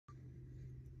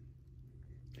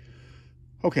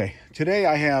Okay, today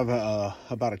I have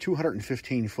about a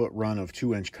 215-foot run of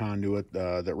 2-inch conduit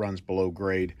that runs below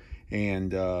grade,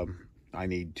 and I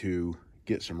need to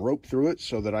get some rope through it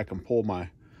so that I can pull my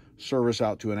service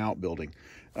out to an outbuilding.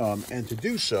 And to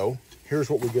do so, here's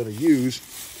what we're going to use.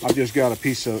 I've just got a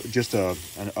piece of, just a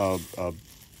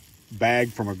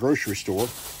bag from a grocery store,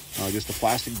 just a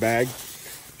plastic bag.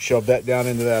 Shove that down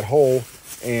into that hole,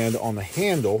 and on the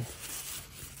handle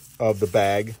of the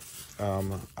bag,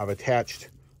 I've attached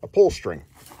a pull string,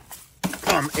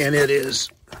 and it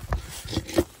is,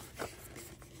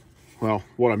 well,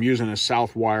 what I'm using is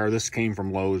South wire. This came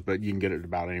from Lowe's, but you can get it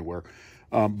about anywhere.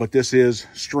 But this is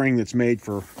string that's made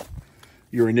for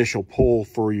your initial pull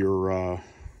for your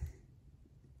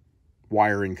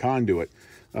wiring conduit.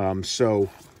 So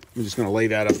I'm just going to lay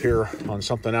that up here on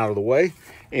something out of the way,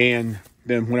 and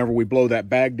then whenever we blow that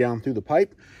bag down through the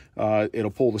pipe, it'll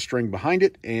pull the string behind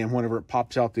it, and whenever it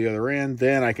pops out the other end,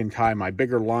 then I can tie my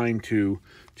bigger line to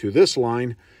this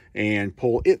line and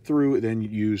pull it through, then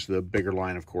use the bigger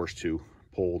line, of course, to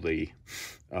pull the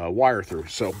wire through.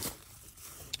 So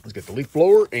let's get the leaf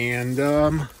blower, and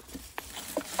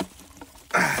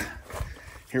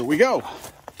here we go.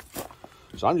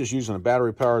 So I'm just using a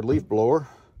battery-powered leaf blower.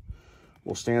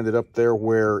 We'll stand it up there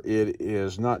where it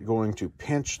is not going to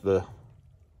pinch the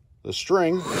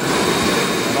string,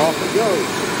 and off it goes.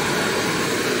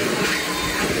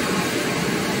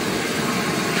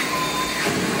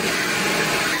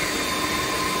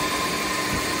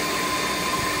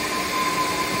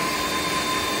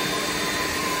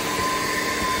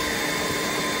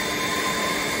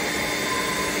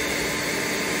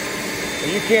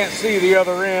 You can't see the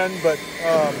other end, but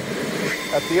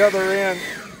at the other end,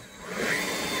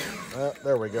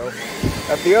 there we go.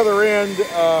 At the other end,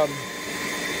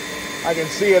 I can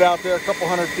see it out there a couple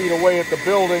hundred feet away at the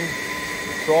building.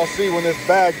 So I'll see when this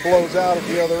bag blows out at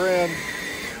the other end.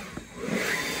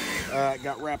 It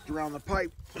got wrapped around the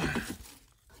pipe.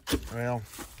 Well,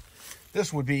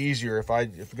 this would be easier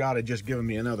if God had just given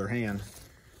me another hand.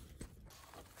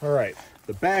 All right,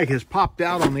 the bag has popped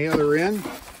out on the other end.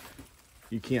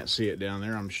 You can't see it down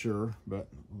there, I'm sure, but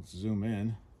let's zoom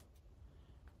in.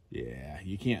 Yeah,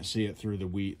 you can't see it through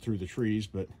the trees,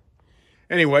 but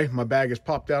anyway, my bag has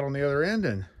popped out on the other end,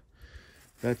 and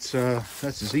that's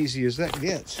as easy as that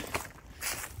gets.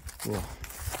 We'll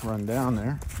run down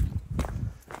there,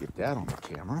 get that on the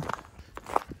camera.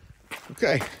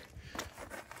 Okay.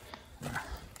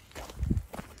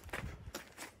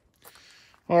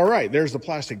 All right, there's the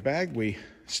plastic bag we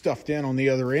stuffed in on the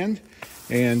other end,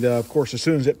 and of course, as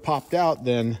soon as it popped out,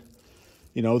 then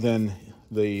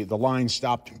the line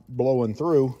stopped blowing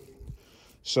through.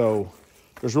 So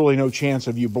there's really no chance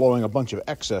of you blowing a bunch of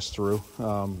excess through,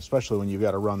 especially when you've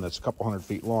got a run that's a couple hundred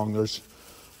feet long. There's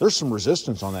some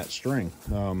resistance on that string.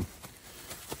 I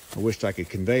wished I could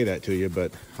convey that to you,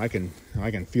 but I can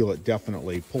feel it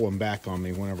definitely pulling back on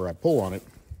me whenever I pull on it.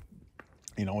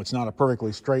 You know, it's not a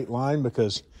perfectly straight line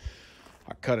because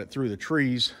I cut it through the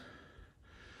trees.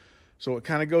 So it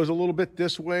kind of goes a little bit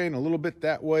this way and a little bit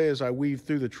that way as I weave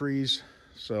through the trees.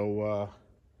 So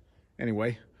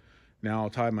anyway, now I'll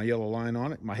tie my yellow line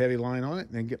on it, my heavy line on it,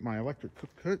 and then get my electric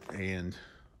hook, and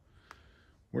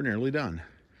we're nearly done.